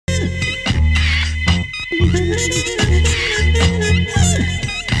Hi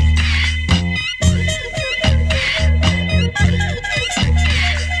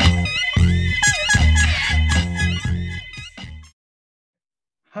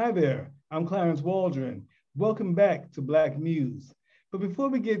there, I'm Clarence Waldron. Welcome back to Black Muse. But before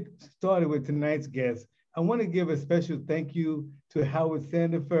we get started with tonight's guest, I want to give a special thank you to Howard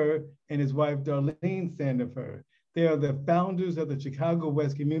Sandifer and his wife, Darlene Sandifer. They are the founders of the Chicago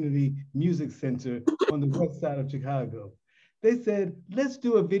West Community Music Center on the west side of Chicago. They said, let's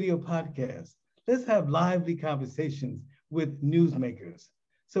do a video podcast. Let's have lively conversations with newsmakers.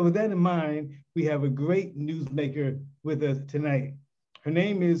 So with that in mind, we have a great newsmaker with us tonight. Her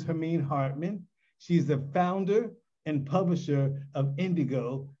name is Hermene Hartman. She's the founder and publisher of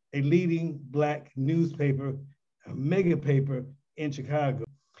Indigo, a leading Black newspaper, a mega paper in Chicago.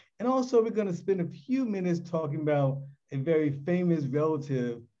 And also we're gonna spend a few minutes talking about a very famous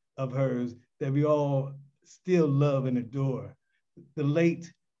relative of hers that we all still love and adore, the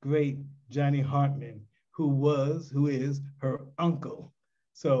late, great Johnny Hartman, who is her uncle.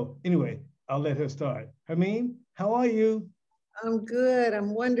 So anyway, I'll let her start. Hermene, how are you? I'm good.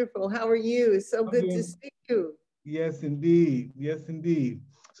 I'm wonderful. How are you? It's so good to see you. Yes, indeed. Yes, indeed.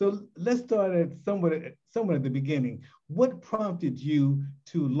 So let's start at somewhat at the beginning. What prompted you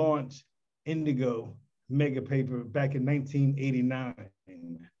to launch Indigo mega paper back in 1989?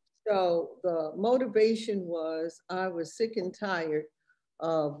 So the motivation was I was sick and tired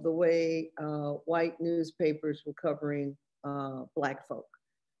of the way white newspapers were covering Black folk.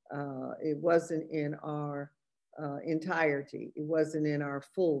 It wasn't in our entirety. It wasn't in our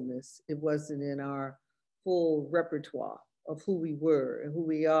fullness. It wasn't in our full repertoire of who we were and who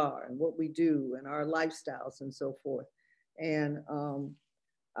we are and what we do and our lifestyles and so forth. And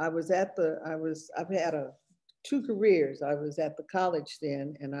I've had two careers. I was at the college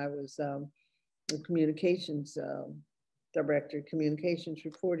then, and I was the communications director. Communications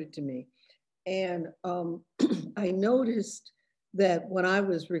reported to me. And I noticed that when I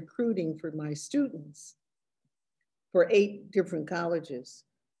was recruiting for my students, for 8 different colleges,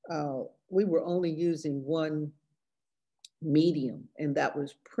 we were only using one medium, and that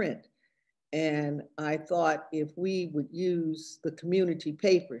was print. And I thought if we would use the community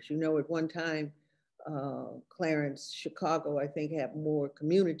papers, at one time, Clarence, Chicago, I think, had more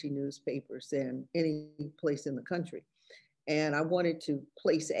community newspapers than any place in the country. And I wanted to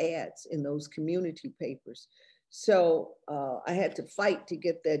place ads in those community papers. So I had to fight to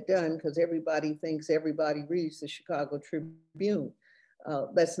get that done because everybody thinks everybody reads the Chicago Tribune.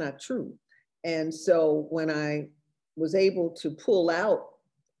 That's not true. And so when I was able to pull out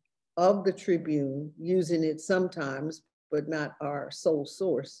of the Tribune, using it sometimes, but not our sole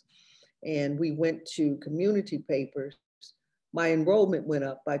source, and we went to community papers, my enrollment went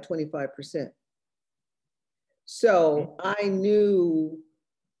up by 25%. So I knew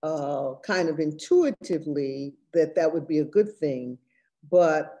kind of intuitively that would be a good thing,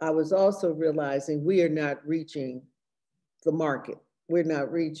 but I was also realizing we are not reaching the market. We're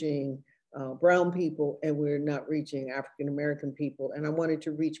not reaching brown people, and we're not reaching African-American people, and I wanted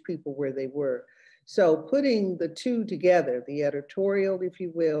to reach people where they were. So putting the two together, the editorial, if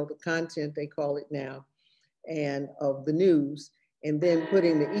you will, the content, they call it now, and of the news, and then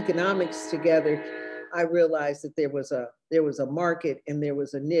putting the economics together, I realized that there was a market and there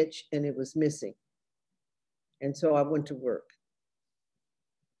was a niche and it was missing. And so I went to work.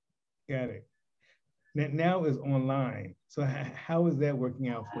 Got it. Now is online. So how is that working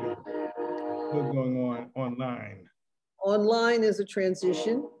out for you? What's going on online? Online is a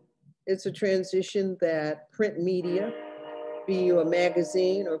transition. It's a transition that print media, be you a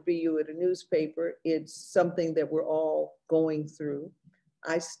magazine or be you at a newspaper, it's something that we're all going through.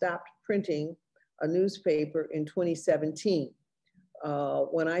 I stopped printing a newspaper in 2017.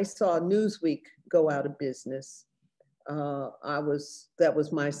 When I saw Newsweek go out of business, that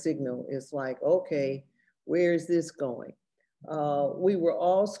was my signal. It's like, okay, where is this going? We were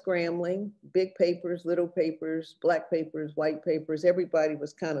all scrambling, big papers, little papers, black papers, white papers. Everybody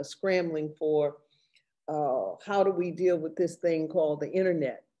was kind of scrambling for how do we deal with this thing called the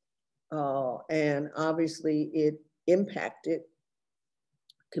internet? And obviously it impacted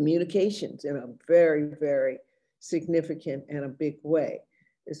communications in a very, very significant and a big way.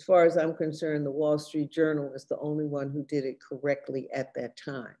 As far as I'm concerned, the Wall Street Journal is the only one who did it correctly at that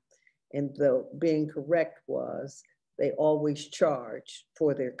time. And though being correct was, they always charge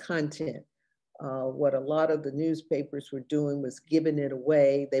for their content. What a lot of the newspapers were doing was giving it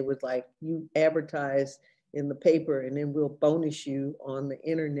away. They would like, you advertise in the paper and then we'll bonus you on the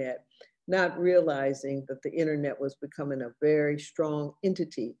internet, not realizing that the internet was becoming a very strong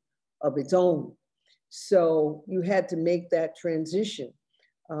entity of its own. So you had to make that transition,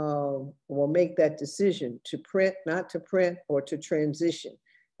 or make that decision to print, not to print, or to transition.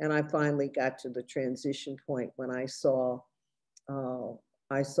 And I finally got to the transition point when I saw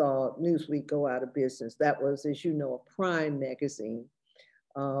Newsweek go out of business. That was, as you know, a prime magazine,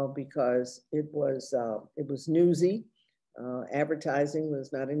 because it was newsy. Advertising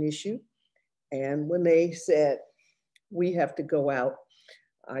was not an issue. And when they said, we have to go out,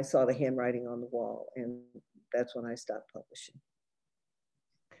 I saw the handwriting on the wall, and that's when I stopped publishing.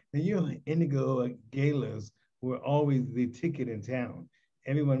 Now, your Indigo galas were always the ticket in town.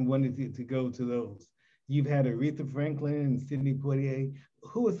 Everyone wanted to go to those. You've had Aretha Franklin and Sidney Poitier.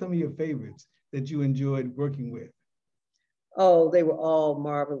 Who are some of your favorites that you enjoyed working with? Oh, they were all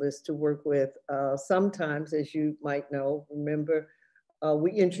marvelous to work with. Sometimes, as you might know, remember,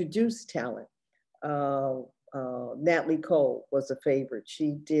 we introduced talent. Natalie Cole was a favorite.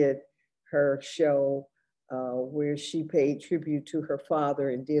 She did her show where she paid tribute to her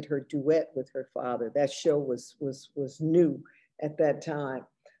father and did her duet with her father. That show was new at that time.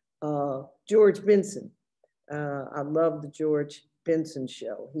 George Benson. I love the George Benson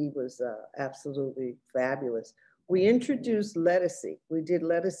show. He was absolutely fabulous. We introduced Letticy. We did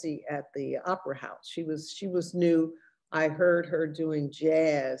Letticy at the Opera House. She was new. I heard her doing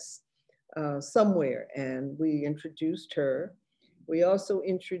jazz somewhere, and we introduced her. We also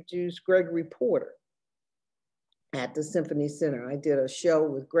introduced Gregory Porter at the Symphony Center. I did a show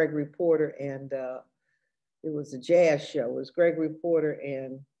with Gregory Porter, and it was a jazz show. It was Gregory Porter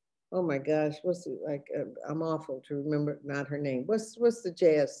and, oh my gosh, what's it like? I'm awful to remember not her name. What's the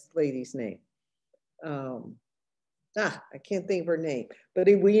jazz lady's name? I can't think of her name, but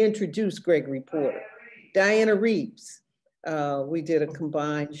we introduced Gregory Porter. Diana Reeves. We did a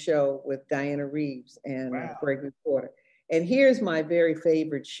combined show with Diana Reeves and Gregory Porter. And here's my very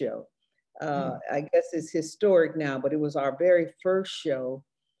favorite show. I guess it's historic now, but it was our very first show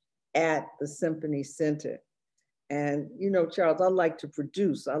at the Symphony Center. And, you know, Charles, I like to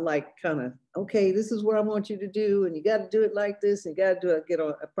produce. I like kind of, okay, this is what I want you to do. And you got to do it like this. And you got to do it.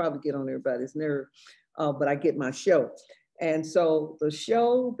 I probably get on everybody's nerve, but I get my show. And so the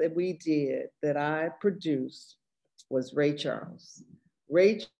show that we did that I produced was Ray Charles.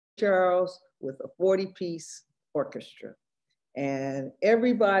 Ray Charles with a 40-piece orchestra. And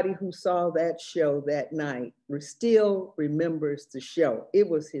everybody who saw that show that night still remembers the show. It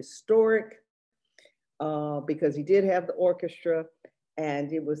was historic because he did have the orchestra,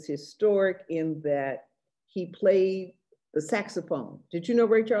 and it was historic in that he played the saxophone. Did you know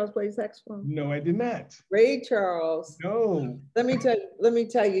Ray Charles played saxophone? No, I did not. Ray Charles. No. Let me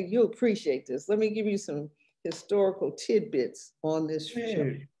tell you, you'll appreciate this. Let me give you some historical tidbits on this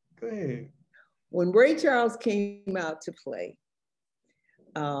show. Go ahead. When Ray Charles came out to play,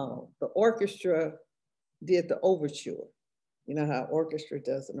 the orchestra did the overture. You know how orchestra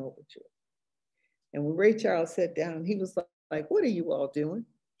does an overture. And when Ray Charles sat down, he was like, what are you all doing?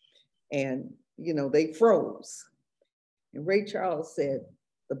 And, you know, they froze. And Ray Charles said,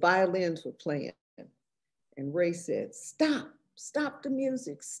 the violins were playing. And Ray said, stop the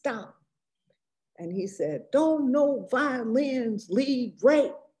music, stop. And he said, don't no violins lead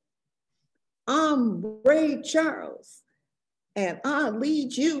Ray. I'm Ray Charles, and I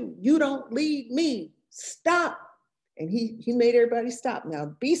lead you. You don't lead me. Stop. And he made everybody stop.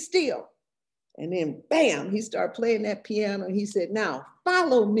 Now be still. And then bam, he started playing that piano. And he said, now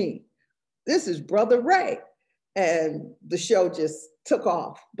follow me. This is Brother Ray. And the show just took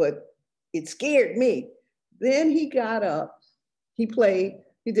off, but it scared me. Then he got up, he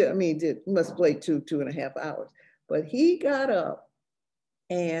must have played 2.5 hours, but he got up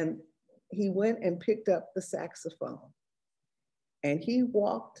and he went and picked up the saxophone, and he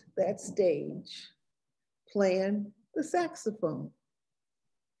walked that stage playing the saxophone.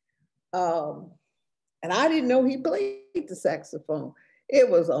 And I didn't know he played the saxophone. It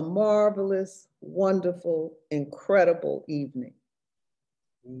was a marvelous, wonderful, incredible evening.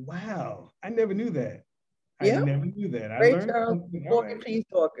 Wow, I never knew that. Yeah. I never knew that. Ray Charles, 40-piece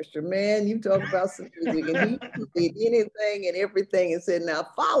orchestra, man, you talk about some music, and he did anything and everything and said, now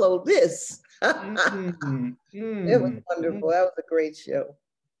follow this. It was wonderful. That was a great show.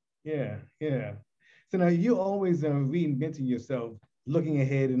 Yeah. So now you're always reinventing yourself, looking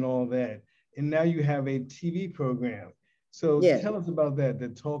ahead and all that. And now you have a TV program. So tell us about that, the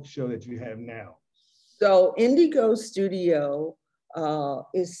talk show that you have now. So Indigo Studio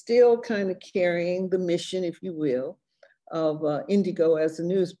is still kind of carrying the mission, if you will, of Indigo as a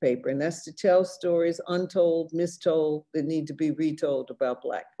newspaper. And that's to tell stories untold, mistold, that need to be retold about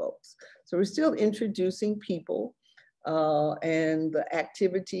Black folks. So we're still introducing people and the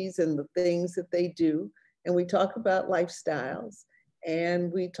activities and the things that they do. And we talk about lifestyles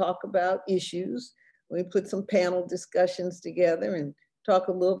and we talk about issues. We put some panel discussions together and talk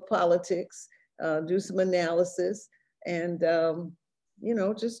a little politics, do some analysis, and you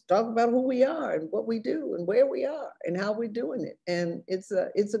know, just talk about who we are and what we do and where we are and how we're doing it. And it's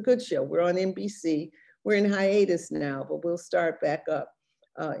a good show. We're on NBC. We're in hiatus now, but we'll start back up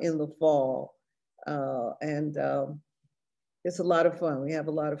in the fall. And it's a lot of fun. We have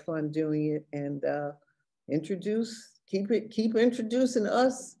a lot of fun doing it, and keep introducing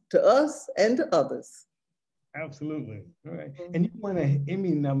us and to others. Absolutely. All right. And you won an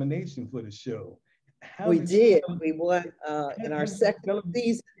Emmy nomination for the show. We did. We won in our second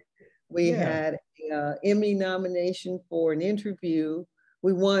season. We had an Emmy nomination for an interview.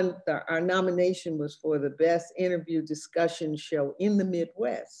 We won, our nomination was for the best interview discussion show in the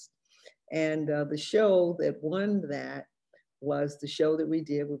Midwest. And the show that won that was the show that we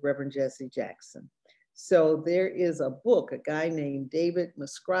did with Reverend Jesse Jackson. So there is a book, a guy named David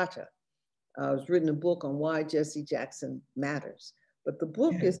Mascrata has written a book on why Jesse Jackson matters. But the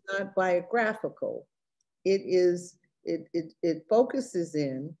book is not biographical. It focuses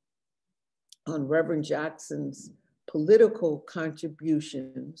in on Reverend Jackson's political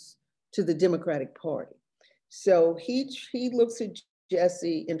contributions to the Democratic Party. So he looks at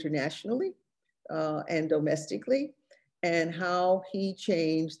Jesse internationally and domestically, and how he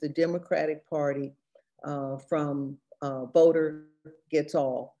changed the Democratic Party from voter gets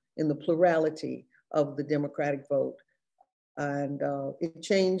all in the plurality of the Democratic vote. And it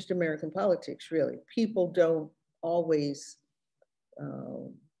changed American politics, really. People don't always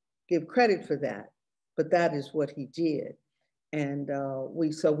give credit for that, but that is what he did. And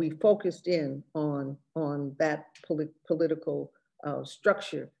we focused in on that political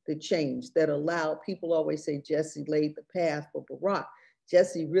structure that changed, that allowed, people always say Jesse laid the path for Barack.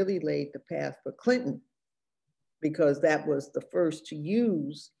 Jesse really laid the path for Clinton, because that was the first to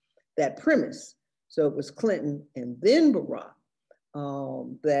use that premise. So it was Clinton and then Barack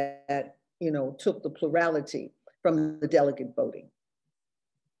that, you know, took the plurality from the delegate voting.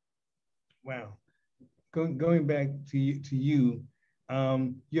 Wow. Going back to you,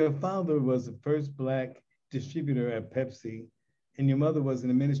 your father was the first Black distributor at Pepsi, and your mother was an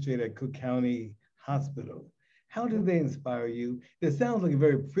administrator at Cook County Hospital. How did they inspire you? It sounds like a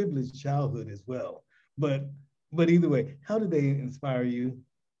very privileged childhood as well, but either way, how did they inspire you?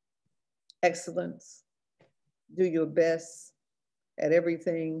 Excellence. Do your best at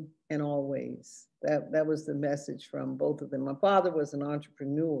everything and always. That was the message from both of them. My father was an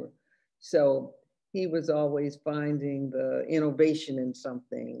entrepreneur, so he was always finding the innovation in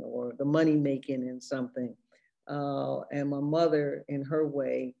something or the money making in something. And my mother, in her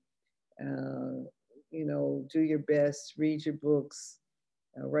way, you know, do your best, read your books,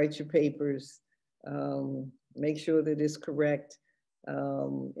 write your papers, make sure that it's correct,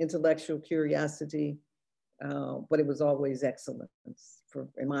 intellectual curiosity, but it was always excellence.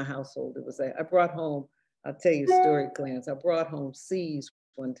 In my household, it was I brought home, I'll tell you a story, Clarence. I brought home C's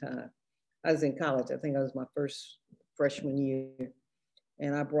one time. I was in college. I think I was my first freshman year.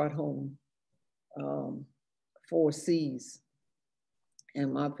 And I brought home 4 C's.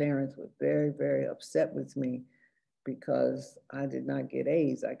 And my parents were very, very upset with me because I did not get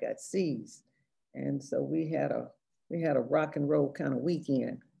A's, I got C's. And so we had a rock and roll kind of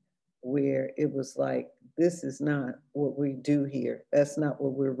weekend where it was like, this is not what we do here. That's not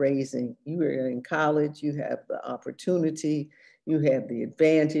what we're raising. You are in college, you have the opportunity, you have the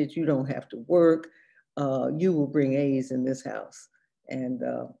advantage, you don't have to work. You will bring A's in this house. And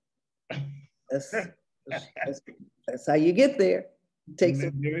that's how you get there. It takes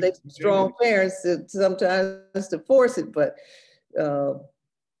some strong parents sometimes to force it, but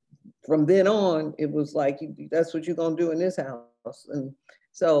from then on, it was like, that's what you're gonna do in this house. And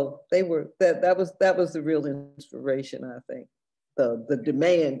so they were, that was the real inspiration, I think, the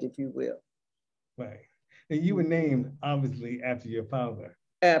demand, if you will. Right. And you were named, obviously, after your father.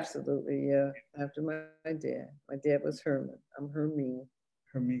 Absolutely, yeah, after my dad. My dad was Herman. I'm Hermene.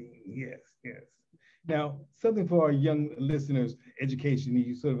 Hermene, yes, yes. Now, something for our young listeners, education,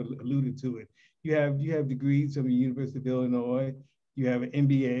 you sort of alluded to it. You have degrees from the University of Illinois. You have an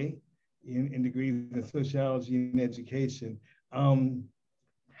MBA in degrees in sociology and education.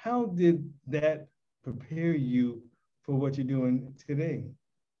 How did that prepare you for what you're doing today?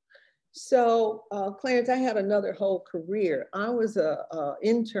 So, Clarence, I had another whole career. I was an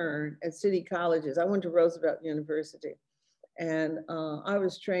intern at city colleges. I went to Roosevelt University, and I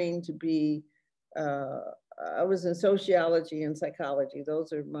was trained to be, I was in sociology and psychology.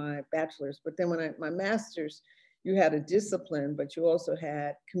 Those are my bachelor's. But then when my master's, you had a discipline, but you also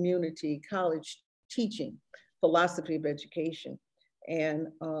had community college teaching, philosophy of education. And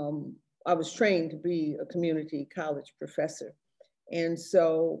I was trained to be a community college professor. And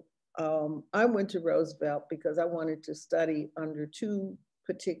so I went to Roosevelt because I wanted to study under two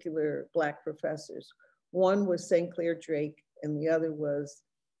particular Black professors. One was St. Clair Drake, and the other was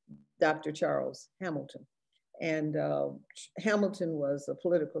Dr. Charles Hamilton. And Hamilton was a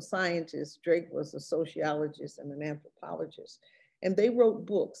political scientist, Drake was a sociologist and an anthropologist. And they wrote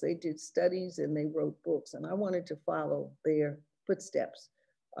books, they did studies and they wrote books, and I wanted to follow their footsteps.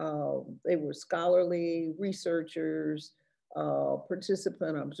 They were scholarly researchers,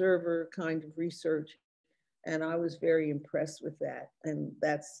 participant observer kind of research, and I was very impressed with that. And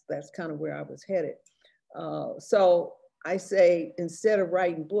that's kind of where I was headed. So I say, instead of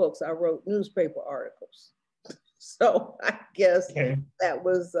writing books, I wrote newspaper articles. So I guess that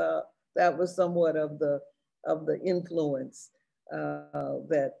was somewhat of the influence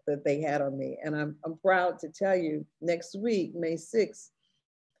that they had on me. And I'm proud to tell you, next week, May 6th,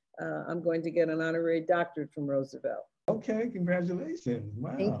 I'm going to get an honorary doctorate from Roosevelt. Okay, congratulations.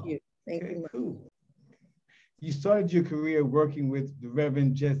 Wow. Thank you. Thank you. Cool. You started your career working with the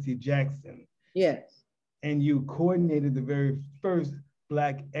Reverend Jesse Jackson. Yes. And you coordinated the very first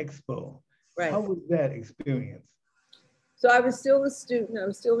Black Expo. Right. How was that experience? So I was still a student, I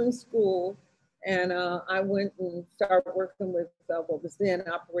was still in school, and I went and started working with what was then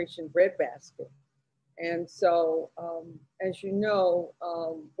Operation Breadbasket. And so, as you know,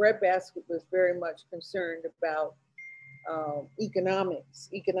 Breadbasket was very much concerned about economic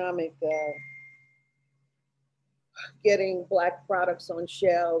getting Black products on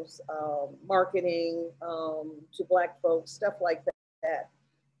shelves, marketing to Black folks, stuff like that.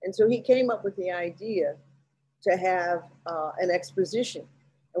 And so he came up with the idea to have an exposition,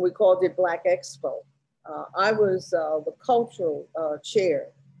 and we called it Black Expo. I was the cultural chair.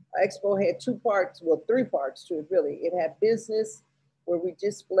 Expo had two parts, well, three parts to it really. It had business, where we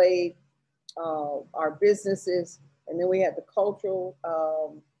displayed our businesses, and then we had the cultural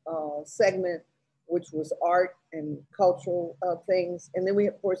segment, which was art and cultural things. And then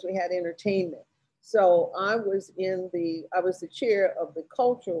of course, we had entertainment. So I was the chair of the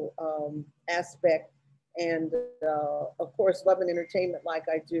cultural aspect. And of course, love and entertainment like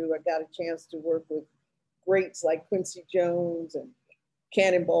I do. I got a chance to work with greats like Quincy Jones and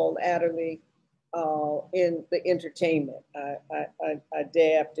Cannonball Adderley in the entertainment. I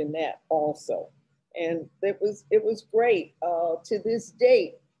dabbed in that also. And it was great. To this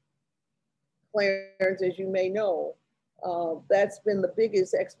date, Clarence, as you may know, that's been the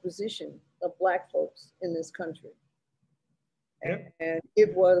biggest exposition of Black folks in this country. Yep. And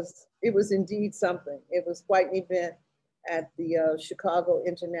it was indeed something. It was quite an event at the Chicago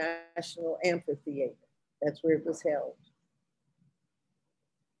International Amphitheater. That's where it was held.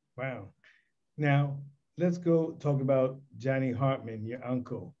 Wow. Now, let's go talk about Johnny Hartman, your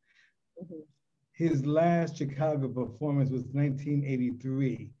uncle. Mm-hmm. His last Chicago performance was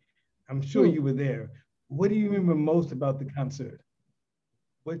 1983. I'm sure you were there. What do you remember most about the concert?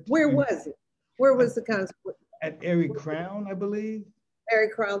 Where was it? Where was the concert? At Airy Crown, I believe. Airy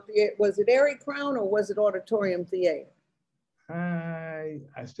Crown Theater. Was it Airy Crown or was it Auditorium Theater? I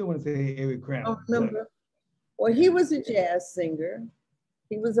still want to say Airy Crown. I don't remember. Well, he was a jazz singer.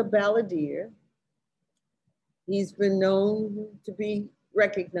 He was a balladeer. He's been known to be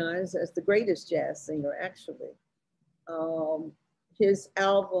recognized as the greatest jazz singer, actually. His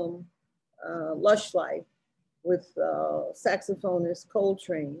album, Lush Life, with saxophonist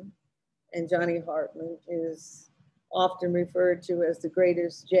Coltrane and Johnny Hartman, is often referred to as the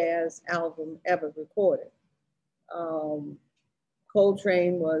greatest jazz album ever recorded.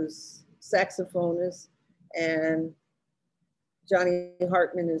 Coltrane was saxophonist, and Johnny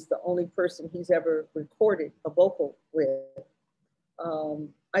Hartman is the only person he's ever recorded a vocal with.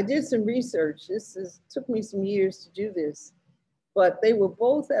 I did some research. Took me some years to do this, but they were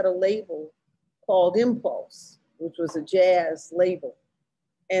both at a label called Impulse, which was a jazz label.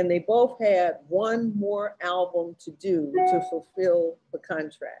 And they both had one more album to do to fulfill the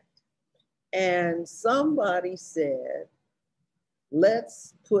contract. And somebody said,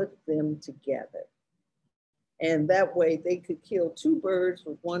 let's put them together. And that way they could kill two birds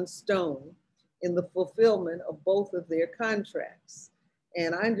with one stone in the fulfillment of both of their contracts.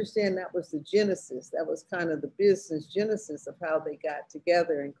 And I understand that was the genesis. That was kind of the business genesis of how they got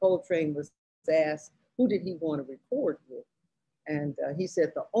together. And Coltrane was asked, who did he want to record with? And he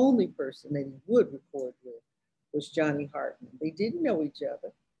said the only person that he would record with was Johnny Hartman. They didn't know each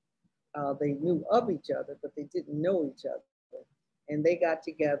other. They knew of each other, but they didn't know each other. And they got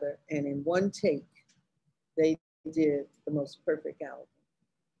together, and in one take, they did the most perfect album.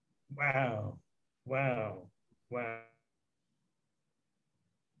 Wow, wow, wow.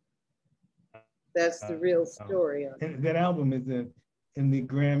 That's the real story on it. And that album is in the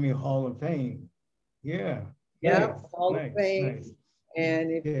Grammy Hall of Fame. Yeah. Yeah, Nice, Hall nice, of Fame. nice. And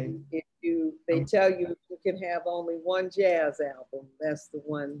they tell you you can have only one jazz album, that's the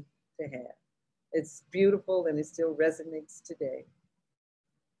one to have. It's beautiful and it still resonates today.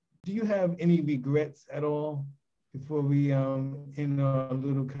 Do you have any regrets at all before we end our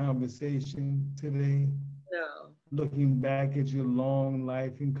little conversation today? No, Looking back at your long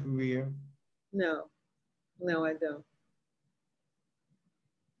life and career? no, I don't.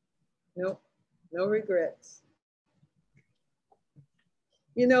 Nope, no regrets.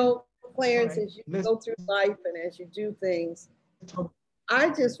 You know, Clarence, Right. as you go through life and as you do things, Talk.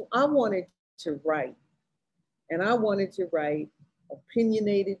 I wanted to write. And I wanted to write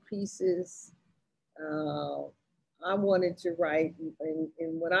opinionated pieces. I wanted to write,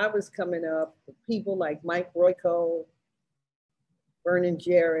 and when I was coming up, people like Mike Royko, Vernon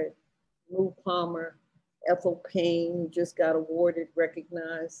Jarrett, Lou Palmer, Ethel Payne, who just got awarded,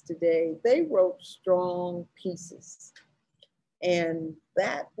 recognized today, they wrote strong pieces. And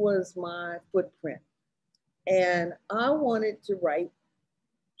that was my footprint. And I wanted to write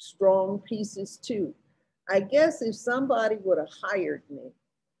strong pieces too. I guess if somebody would have hired me,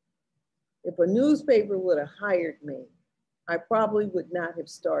 if a newspaper would have hired me, I probably would not have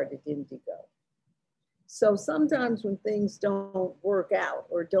started Indigo. So sometimes when things don't work out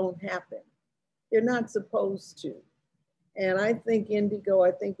or don't happen, they're not supposed to. And I think Indigo,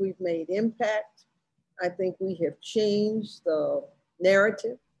 I think we've made impact. I think we have changed the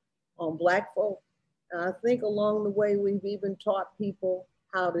narrative on Black folk. And I think along the way, we've even taught people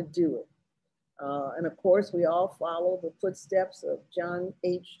how to do it. And of course, we all follow the footsteps of John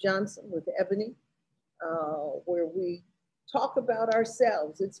H. Johnson with Ebony, where we talk about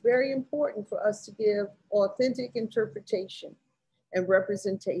ourselves. It's very important for us to give authentic interpretation and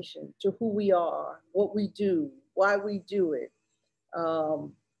representation to who we are, what we do, why we do it.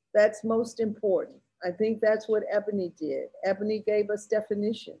 That's most important. I think that's what Ebony did. Ebony gave us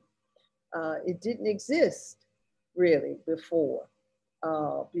definition. It didn't exist really before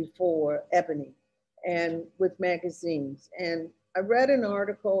Ebony and with magazines. And I read an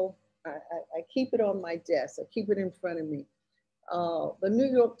article, I keep it on my desk, I keep it in front of me. The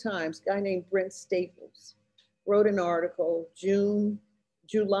New York Times, a guy named Brent Staples, wrote an article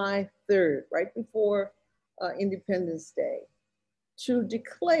July 3rd, right before Independence Day, to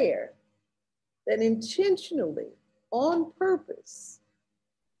declare that intentionally, on purpose,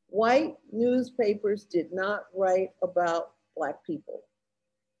 white newspapers did not write about Black people.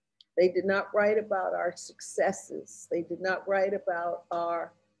 They did not write about our successes. They did not write about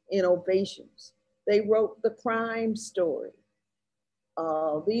our innovations. They wrote the crime story.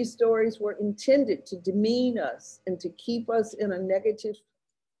 These stories were intended to demean us and to keep us in a negative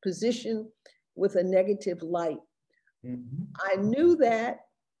position with a negative light. Mm-hmm. I knew that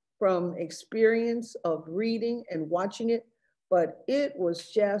from experience of reading and watching it, but it was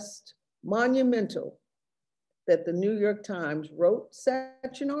just monumental that the New York Times wrote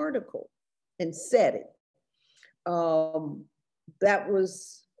such an article and said it. That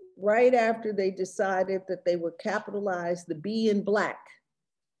was right after they decided that they would capitalize the B in Black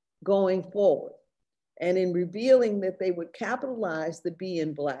going forward. And in revealing that they would capitalize the B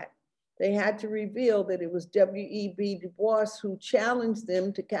in Black, they had to reveal that it was W.E.B. Du Bois who challenged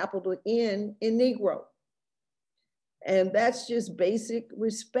them to capital N in Negro. And that's just basic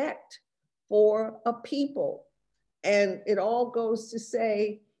respect for a people. And it all goes to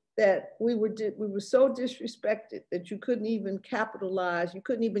say that we were so disrespected that you couldn't even capitalize, you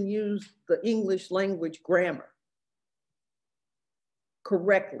couldn't even use the English language grammar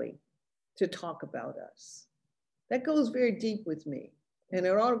correctly to talk about us. That goes very deep with me. And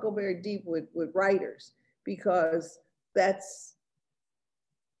it ought to go very deep with writers, because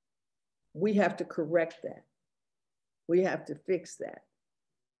we have to correct that. We have to fix that.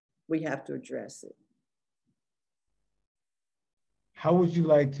 We have to address it. How would you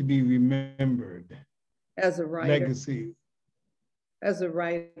like to be remembered? As a writer. Legacy. As a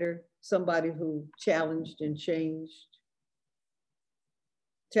writer, somebody who challenged and challenged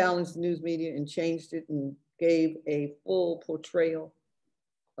the news media and changed it and gave a full portrayal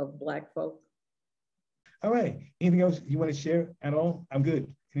of Black folk. All right. Anything else you want to share at all? I'm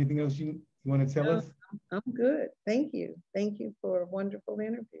good. Anything else you want to tell us? I'm good. Thank you. Thank you for a wonderful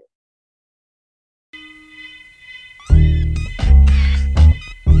interview.